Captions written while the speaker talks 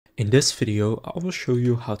In this video, I will show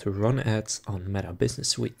you how to run ads on Meta Business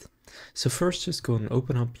Suite. So first just go and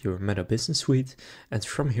open up your Meta Business Suite, and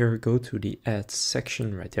from here go to the ads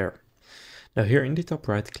section right there. Now here in the top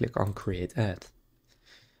right, click on create ad.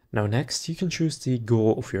 Now next you can choose the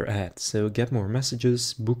goal of your ad. So get more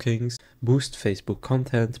messages, bookings, boost Facebook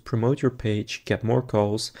content, promote your page, get more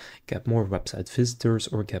calls, get more website visitors,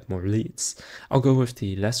 or get more leads. I'll go with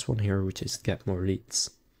the last one here, which is get more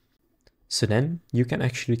leads. So then you can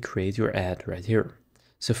actually create your ad right here.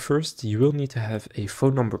 So first you will need to have a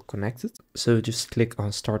phone number connected. So just click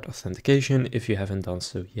on start authentication if you haven't done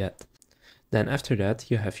so yet. Then after that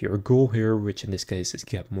you have your goal here, which in this case is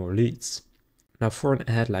get more leads. Now for an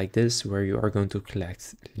ad like this, where you are going to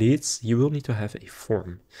collect leads, you will need to have a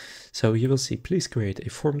form. So you will see, please create a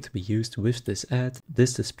form to be used with this ad.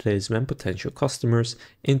 This displays when potential customers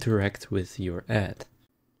interact with your ad.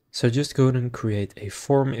 So just go ahead and create a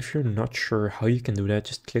form. If you're not sure how you can do that,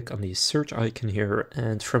 just click on the search icon here,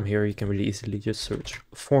 and from here you can really easily just search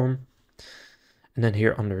form. And then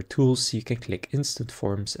here under tools, you can click instant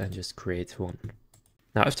forms and just create one.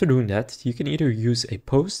 Now after doing that, you can either use a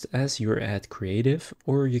post as your ad creative,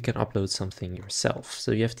 or you can upload something yourself.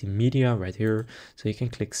 So you have the media right here, so you can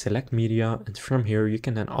click select media, and from here you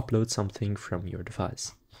can then upload something from your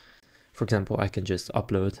device. For example, I can just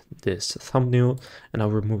upload this thumbnail, and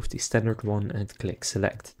I'll remove the standard one and click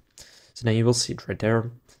select. So then you will see it right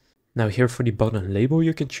there. Now here for the button label,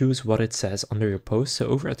 you can choose what it says under your post. So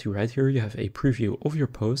over at the right here, you have a preview of your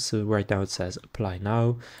post. So right now it says apply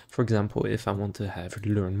now. For example, if I want to have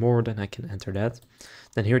learn more, then I can enter that.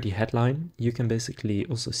 Then here the headline, you can basically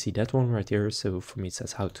also see that one right here. So for me, it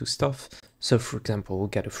says how to stuff. So for example, we'll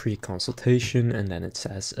get a free consultation, and then it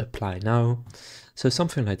says apply now. So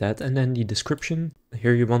something like that. And then the description,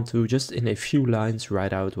 here you want to just in a few lines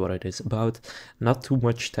write out what it is about, not too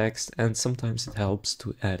much text, and sometimes it helps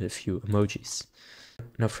to add a few emojis.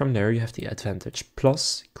 Now from there you have the Advantage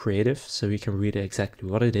Plus Creative, so you can read exactly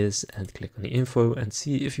what it is and click on the info and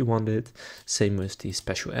see if you want it. Same with the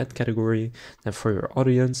special ad category. Then for your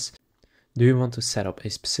audience, do you want to set up a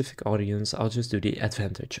specific audience? I'll just do the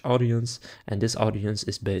Advantage audience, and this audience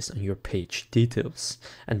is based on your page details,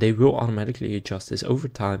 and they will automatically adjust this over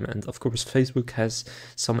time. And of course Facebook has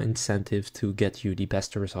some incentive to get you the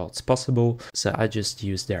best results possible, so I just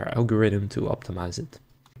use their algorithm to optimize it.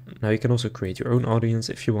 Now you can also create your own audience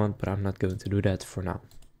if you want, but I'm not going to do that for now.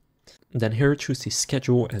 Then here choose the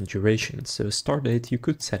schedule and duration. So start date, you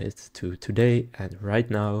could set it to today and right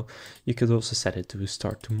now. You could also set it to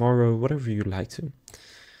start tomorrow, whatever you like to.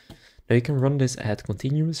 Now you can run this ad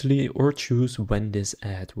continuously or choose when this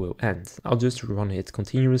ad will end. I'll just run it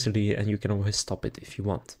continuously, and you can always stop it if you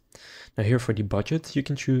want. Now here for the budget, you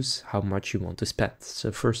can choose how much you want to spend.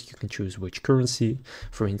 So first you can choose which currency,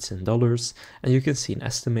 for instance dollars, and you can see an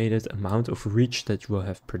estimated amount of reach that you will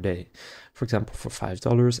have per day. For example, for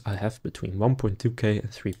 $5, I have between 1.2k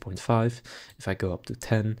and 3.5. If I go up to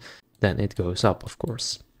 10, then it goes up, of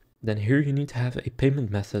course. Then here you need to have a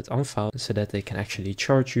payment method on file so that they can actually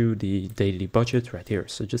charge you the daily budget right here.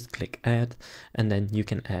 So just click add, and then you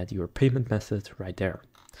can add your payment method right there.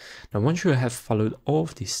 Now once you have followed all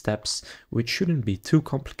of these steps, which shouldn't be too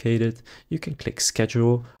complicated, you can click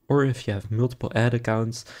schedule, or if you have multiple ad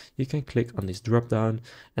accounts, you can click on this drop down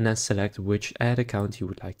and then select which ad account you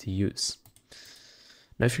would like to use.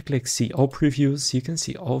 Now if you click see all previews, you can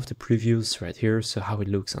see all of the previews right here, so how it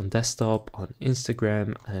looks on desktop, on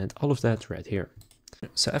Instagram, and all of that right here.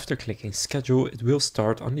 So after clicking schedule, it will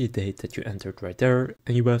start on the date that you entered right there,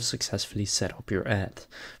 and you have successfully set up your ad.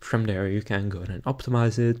 From there you can go and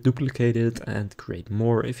optimize it, duplicate it, and create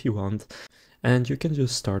more if you want. And you can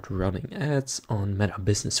just start running ads on Meta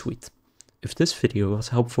Business Suite. If this video was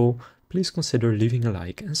helpful, please consider leaving a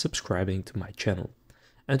like and subscribing to my channel.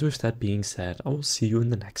 And with that being said, I will see you in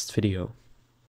the next video.